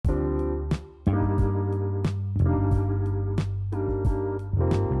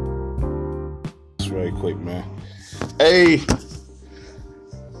right quick, man. Hey,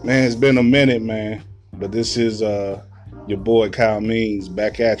 man, it's been a minute, man. But this is your boy Kyle Means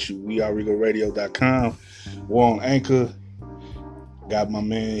back at you. WeAreRegalRadio.com. We're on Anchor. Got my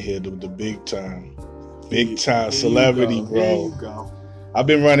man here, the big time celebrity, bro. There you go. I've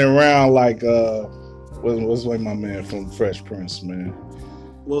been running around like what's like my man from Fresh Prince, man?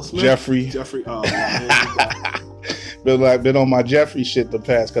 Will Smith? Jeffrey. Oh, yeah, been on my Jeffrey shit the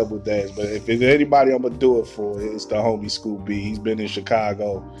past couple of days. But if there's anybody I'm gonna do it for, it's the homie Scoop B. He's been in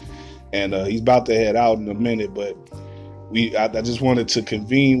Chicago, and he's about to head out in a minute. But I just wanted to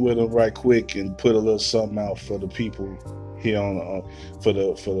convene with him right quick and put a little something out for the people here on for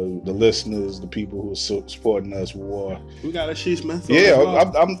the listeners, the people who are supporting us. War. We got a Sheesh man.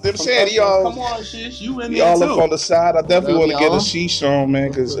 I'm saying y'all. Come on, Sheesh, you in y'all there too. up on the side. I definitely want to get Ashish on, man,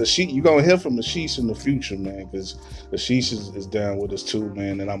 because you're gonna hear from Ashish in the future, man, because Ashish is down with us too,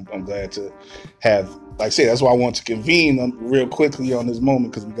 man, and I'm glad to have. Like I said, that's why I want to convene real quickly on this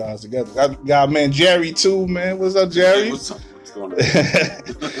moment because we got us together. I got man Jerry too, man. What's up, Jerry? What's going on?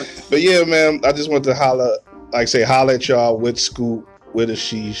 But yeah, man, I just want to holler at y'all with Scoop, with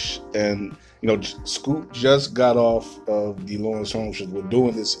Ashish, and Scoop just got off of the Lawrence Holmes show. We're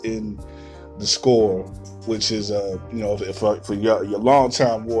doing this in the Score, which is for your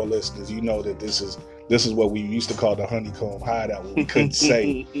longtime war listeners, you know that this is what we used to call the honeycomb hideout, where we couldn't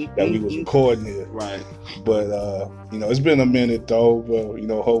say that we was recording it. Right. But it's been a minute though.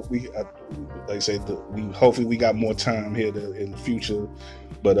 Hopefully we got more time here in the future.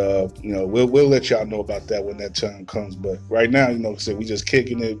 But we'll let y'all know about that when that time comes. But right now, we just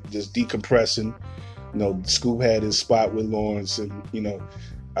kicking it, just decompressing. Scoop had his spot with Lawrence, and I'm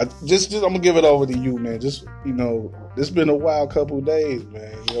gonna give it over to you, man. Just it's been a wild couple of days,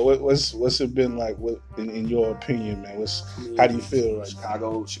 man. What's it been like? What in your opinion, man? How do you feel right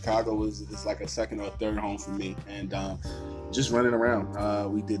now? Chicago is like a second or a third home for me, and just running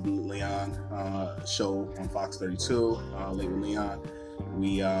around. We did the Leon show on Fox 32, late with Leon.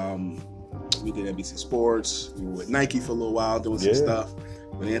 We did NBC Sports. We were with Nike for a little while doing some stuff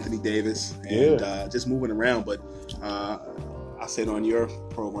with Anthony Davis, and just moving around. But I said on your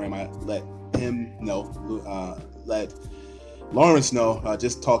program, I let him know, let Lawrence know,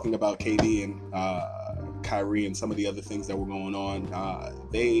 just talking about KD and Kyrie and some of the other things that were going on.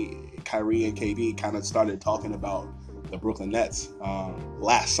 Kyrie and KD kind of started talking about the Brooklyn Nets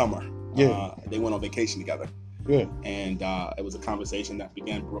last summer. They went on vacation together. Yeah. And it was a conversation that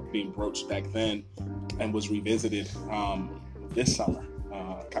began being broached back then and was revisited this summer.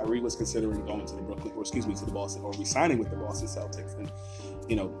 Kyrie was considering going to the Boston, or re-signing with the Boston Celtics. And,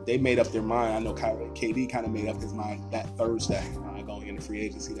 they made up their mind. I know KD kind of made up his mind that Thursday, going into free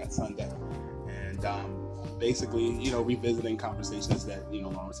agency that Sunday. And basically, revisiting conversations that,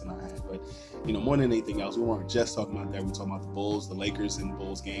 Lawrence and I had. But, more than anything else, we weren't just talking about that. We were talking about the Bulls, the Lakers and the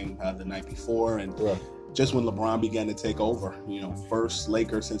Bulls game the night before. And just when LeBron began to take over, first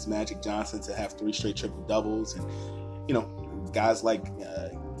Laker since Magic Johnson to have 3 straight triple doubles, and guys like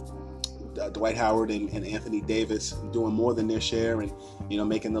Dwight Howard and Anthony Davis doing more than their share, and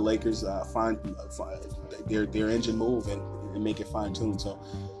making the Lakers find their engine move and make it fine tuned. So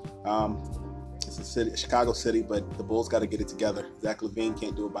it's a city, Chicago City, but the Bulls got to get it together. Zach LaVine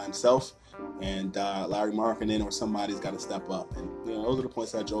can't do it by himself, and Larry Markkinen or somebody's got to step up. And those are the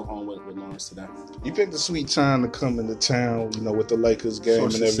points I drove home with Lawrence today. You picked a sweet time to come into town, with the Lakers game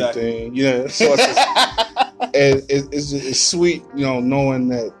and everything. Yeah, and it's sweet, knowing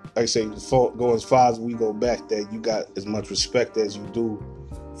that, like I say, go as far as we go back, that you got as much respect as you do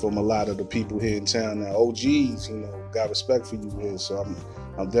from a lot of the people here in town. Now, OGs, got respect for you here, so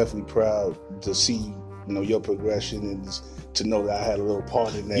I'm definitely proud to see, your progression and to know that I had a little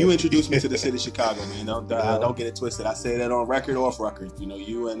part in that. You introduced me to the city of Chicago, man. Don't get it twisted. I say that on record or off record.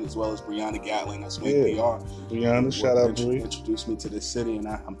 You and as well as Brianna Gatling, of Swing PR. Brianna, shout out to you. Introduced me to this city, and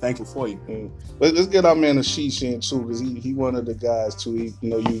I'm thankful for you. Let's get our man Ashish in too, because he one of the guys too.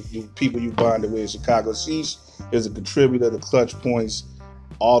 You people you bonded with in Chicago. Ashish is a contributor to Clutch Points,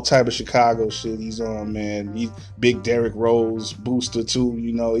 all type of Chicago shit he's on, man. He's big Derrick Rose booster too.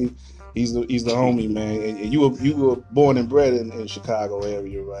 He's the homie, man. And you were born and bred in Chicago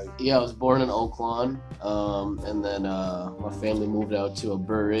area, right? Yeah, I was born in Oak Lawn, and then my family moved out to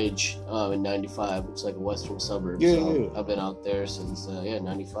Burr Ridge in '95. It's like a western suburb. So I've been out there since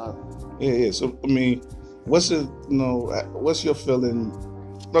 '95. Yeah. So what's your feeling?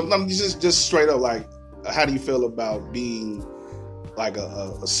 I'm just straight up, like, how do you feel about being like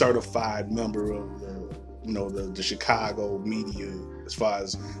a certified member of the Chicago media, as far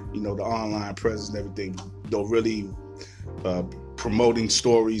as the online presence and everything, really promoting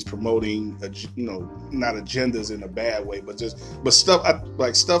stories, promoting not agendas in a bad way, but stuff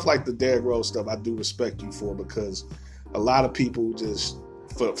like the Derrick Rose stuff. I do respect you for, because a lot of people just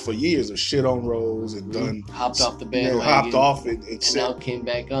for years have shit on Rose and done hopped off the bandwagon, and now came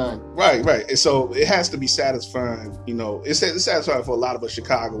back on. Right. And so it has to be satisfying. It's satisfying for a lot of us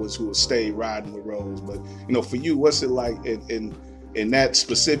Chicagoans who have stayed riding with Rose. But for you, what's it like in that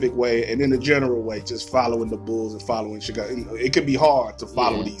specific way, and in the general way, just following the Bulls and following Chicago? It could be hard to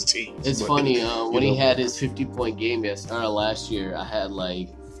follow these teams. It's funny when he had his 50-point game last year. I had like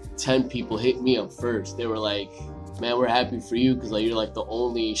 10 people hit me up first. They were like, "Man, we're happy for you because you're like the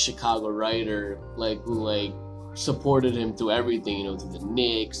only Chicago writer who supported him through everything, to the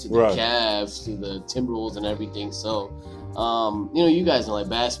Knicks, to the Cavs, to the Timberwolves and everything." So, you guys know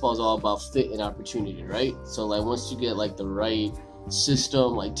basketball is all about fit and opportunity, right? So once you get the right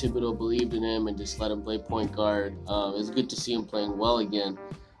system, Thibodeau believed in him and just let him play point guard. It's good to see him playing well again.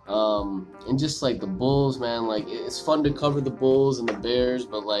 And just the Bulls, man, it's fun to cover the Bulls and the Bears,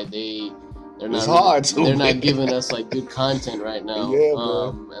 but they're not giving us good content right now. Yeah,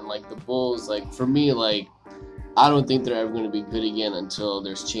 and the Bulls, for me, I don't think they're ever going to be good again until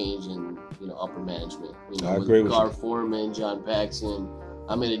there's change in upper management. I agree with Gar Forman, John Paxson.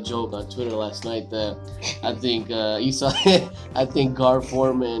 I made a joke on Twitter last night that I think you saw it. I think Gar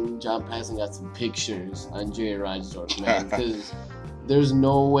Forman, John Paxson got some pictures on Jerry Reinsdorf, man, because there's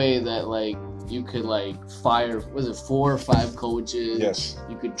no way that you could fire 4 or 5 coaches. Yes.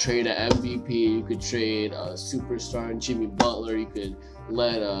 You could trade an MVP. You could trade a superstar in Jimmy Butler. You could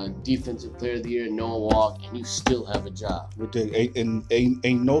let a defensive player of the year Noah walk, and you still have a job.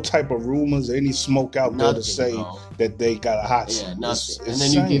 Ain't no type of rumors, any smoke out there to say that they got a hot seat. Yeah, nothing. And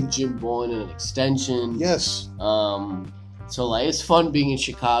then you give Jim Boylen an extension. Yes. So it's fun being in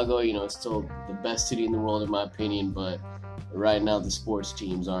Chicago. It's still the best city in the world in my opinion, but right now the sports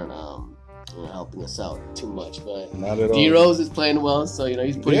teams aren't helping us out too much. But not at all. D Rose is playing well, so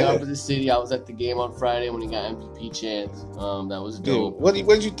he's putting on for the city. I was at the game on Friday when he got MVP chance. That was dope. What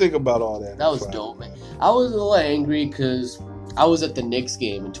did you think about all that? That was dope, man. I was a little angry because I was at the Knicks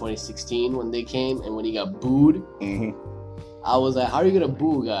game in 2016 when they came, and when he got booed, I was like, how are you gonna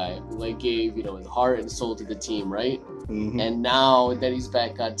boo a guy who gave his heart and soul to the team, right? And now that he's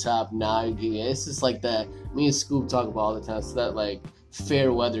back on top, it's just that. Me and Scoop talk about all the time. So that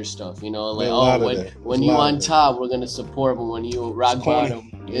fair weather stuff, when you on top, we're gonna support, but when you rock bottom,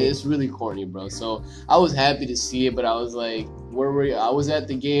 it's really corny, bro. So I was happy to see it, but I was like, where were you? I was at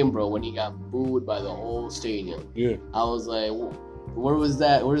the game, bro, when he got booed by the whole stadium. Yeah. I was like, where was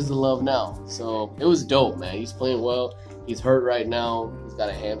that? Where's the love now? So it was dope, man. He's playing well. He's hurt right now. He's got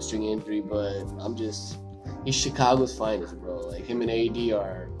a hamstring injury, but he's Chicago's finest, bro. Him and AD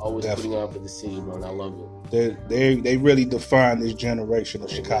are always putting on for the city, bro, and I love it. They really define this generation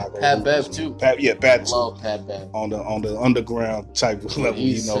of Chicago. Pat Bev too. Pat love Pat Bev on the underground type of level.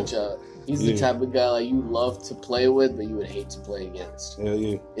 He's the type of guy you love to play with, but you would hate to play against.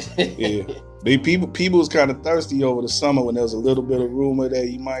 Yeah. People was kind of thirsty over the summer when there was a little bit of rumor that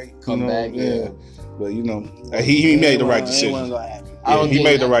he might come back. Yeah. But he made the right decision. He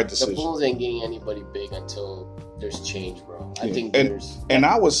made the right decision. The Bulls ain't getting anybody big until there's change, bro. I think and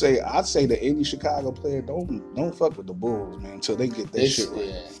I'd say that any Chicago player don't fuck with the Bulls, man, until they get their shit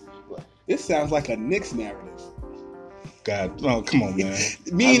right. Yeah. This sounds like a Knicks narrative. God, no, come on, man.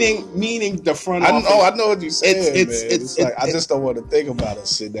 meaning the front office. I know what you're saying, it's I just don't want to think about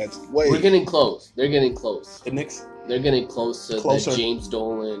us in that way. We're getting close. They're getting close. The Knicks? They're getting closer. That James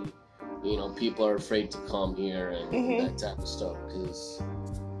Dolan, people are afraid to come here and that type of stuff because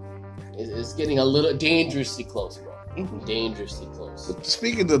it's getting a little dangerously close, bro. Dangerously close. But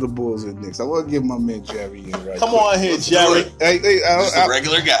speaking of the Bulls and Knicks, I want to give my man Jerry in right. Come on here, Jerry. Just a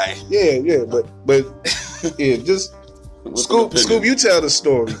regular guy. Yeah, but yeah, just Scoop, you tell the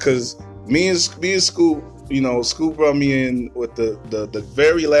story because me and Scoop, Scoop brought me in with the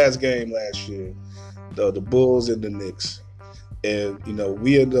very last game last year, the Bulls and the Knicks, and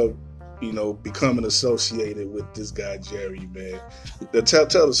we ended up becoming associated with this guy Jerry, man.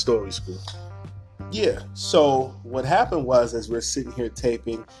 Tell the story, Scoop. Yeah. So what happened was, as we're sitting here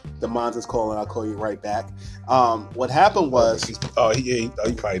taping, the Monza's calling. I'll call you right back. What happened was, he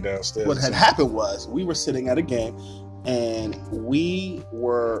probably downstairs. What had happened was, we were sitting at a game, and we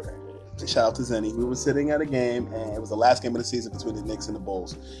were. Shout out to Zenny. We were sitting at a game, and it was the last game of the season between the Knicks and the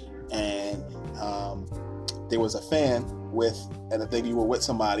Bulls, and there was a fan and I think you were with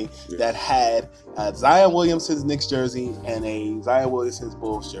somebody that had a Zion Williamson's Knicks jersey and a Zion Williamson's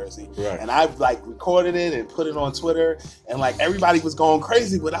Bulls jersey. Right. And I like recorded it and put it on Twitter, and like everybody was going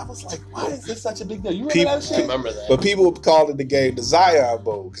crazy, but I was like, why is this such a big deal? You remember that shit? I remember that. But people called it the game the Zion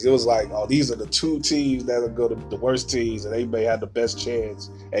Bowl because it was like, oh, these are the two teams that will go to the worst teams, and they may have the best chance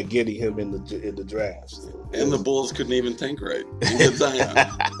at getting him in the drafts. And the Bulls couldn't even tank right. You get Zion.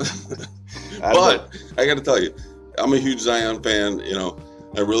 But I got to tell you, I'm a huge Zion fan. You know,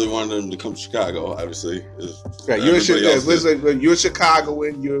 I really wanted him to come to Chicago. Obviously, right. You're a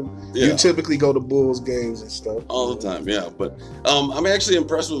Chicagoan. You typically go to Bulls games and stuff all the time. Yeah, but I'm actually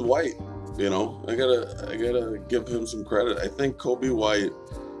impressed with White. You know, I gotta give him some credit. I think Kobe White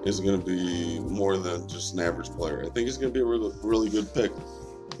is going to be more than just an average player. I think he's going to be a really, really good pick.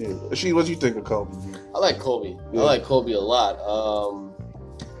 Yeah. She, what do you think of Kobe? I like Kobe. Yeah. I like Kobe a lot.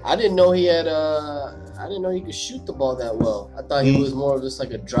 I didn't know he could shoot the ball that well. I thought he was more of just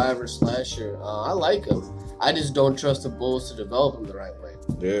like a driver slasher. I like him. I just don't trust the Bulls to develop him the right way.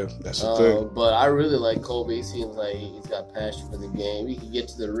 Yeah, that's the thing. But I really like Kobe. He seems like he's got passion for the game. He can get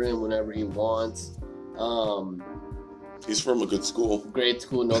to the rim whenever he wants. He's from a good school. Great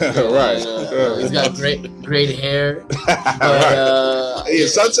school, North Carolina. He's got great hair. But,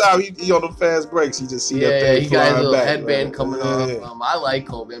 sometimes he on the fast breaks. You just see that thing he got his little back, headband coming off. I like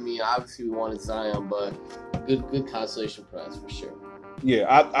Kobe. I mean, obviously we wanted Zion, but good consolation prize for sure. Yeah,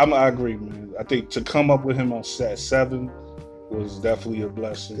 I agree, man. I think to come up with him on set 7 was definitely a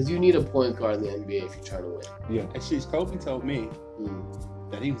blessing. Because you need a point guard in the NBA if you're trying to win. Yeah. Actually, Kobe told me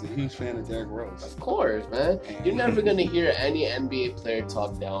that he was a huge fan of Derrick Rose. Of course, man. You're never going to hear any NBA player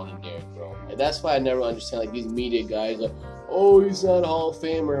talk down on Derrick Rose. And that's why I never understand, like, these media guys, like, oh, he's not a Hall of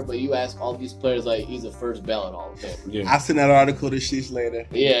Famer, but you ask all these players, like, he's a first ballot Hall of Famer. Yeah. I'll send that article to Sheesh later.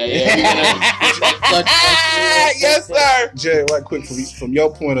 Yeah. Yes, sir. Jay, right quick, from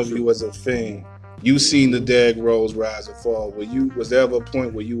your point of view as a fan, you seen the Derrick Rose rise and fall. Was there ever a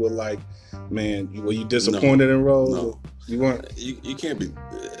point where you were like, man, were you disappointed in Rose? No. You weren't? You can't be.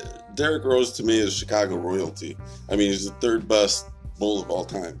 Derrick Rose to me is Chicago royalty. I mean, he's the 3rd best Bull of all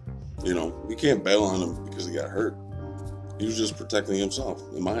time. You know, we can't bail on him because he got hurt. He was just protecting himself,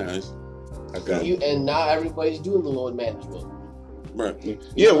 in my eyes. I got you. And now everybody's doing the load management. Right.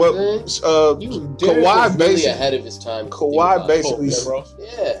 Yeah, well, Kawhi basically really ahead of his time. Kawhi basically,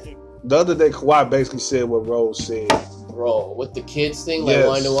 yeah. The other day, Kawhi basically said what Rose said. Bro, with the kids thing, like,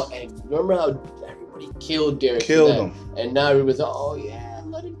 and remember how everybody killed Derrick? Killed him. And now everybody's like, oh yeah,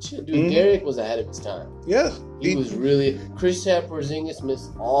 let him chill. Dude, Derrick was ahead of his time. Yeah. He was really. Kristaps Porzingis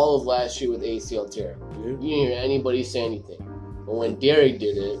missed all of last year with ACL tear. Yeah. You didn't hear anybody say anything. But when Derrick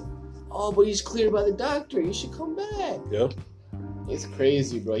did it, but he's cleared by the doctor. He should come back. Yep. It's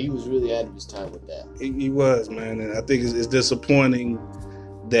crazy, bro. He was really ahead of his time with that. He was, man. And I think it's disappointing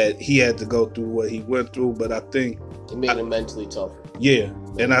that he had to go through what he went through, but I think it made him mentally tougher. Yeah,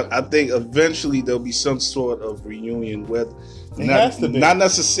 and I think eventually there'll be some sort of reunion with not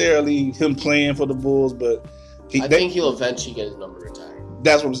necessarily him playing for the Bulls, but I think he'll eventually get his number retired.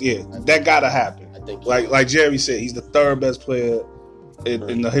 That's what. That gotta happen. I think like Jerry said, he's the 3rd best player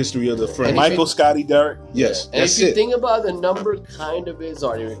in the history of the franchise. Michael Scotty Derrick. Yes, and if you think about the number, kind of is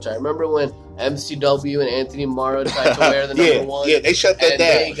already retired. Remember when MCW and Anthony Morrow tried to wear the number 1? Yeah, they shut that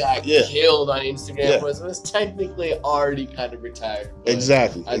down. They got killed on Instagram for it. So it's technically already kind of retired.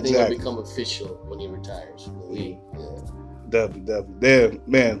 Exactly. I think it'll become official when he retires from the league. Definitely. Damn,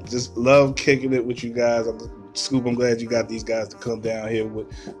 man, just love kicking it with you guys. Scoop, I'm glad you got these guys to come down here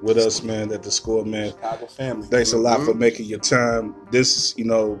with us, man, at the Score, man. Chicago family. Thanks a lot for making your time. This, And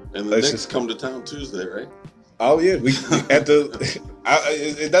the Knicks come to town Tuesday, right? Oh, yeah. We at the...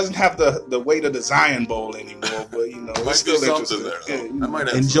 it doesn't have the weight of the Zion Bowl anymore, but, it's still interesting. There, I might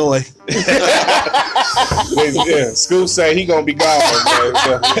have enjoy. Scoop say he gonna be gone, man.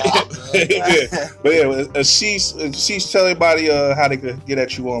 But she's tell everybody how they could get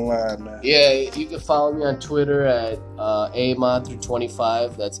at you online, man. Yeah, you can follow me on Twitter at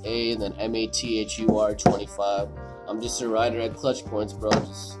AMathur25. That's A and then MATHUR 25. I'm just a writer at Clutch Points, bro.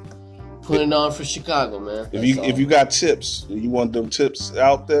 Just putting it on for Chicago, man. If you got tips, you want them tips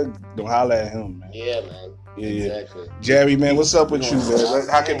out there, don't holler at him, man. Yeah, man. Yeah, exactly. Jerry, man, what's up with you, man?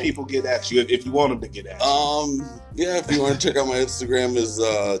 How can people get at you if you want them to get at you? If you want to check out my Instagram is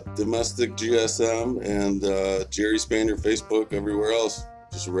Domestic GSM and Jerry Spanier Facebook, everywhere else.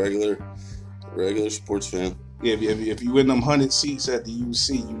 Just a regular sports fan. Yeah, if you in them 100 seats at the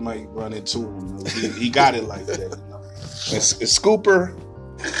UC, you might run into him. He got it like that. And Scooper,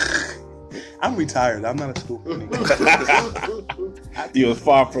 I'm retired. I'm not a Scoop B. You're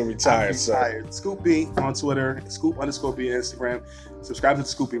far from retired, sir. Scoop B on Twitter, Scoop_B Instagram. Subscribe to the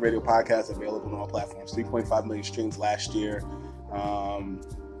Scoop B Radio Podcast, available on all platforms. 3.5 million streams last year.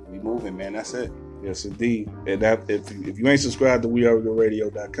 We moving, man. That's it. Yes, indeed. And if you ain't subscribed to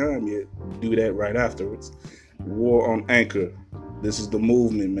WeAreRadio.com yet, do that right afterwards. War on Anchor. This is the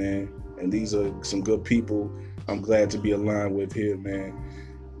movement, man. And these are some good people I'm glad to be aligned with here, man.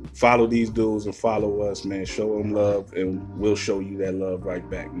 Follow these dudes and follow us, man. Show them love, and we'll show you that love right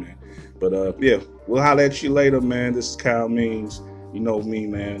back, man. But, yeah, we'll holler at you later, man. This is Kyle Means. You know me,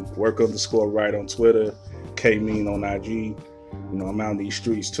 man. Work_right on Twitter. K-Mean on IG. You know, I'm out in these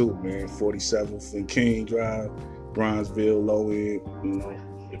streets, too, man. 47th and King Drive, Bronzeville, low end. You know,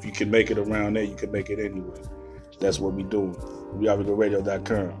 if you can make it around there, you can make it anywhere. That's what we doing.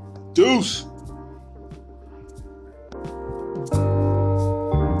 WeAreRadio.com. Deuce.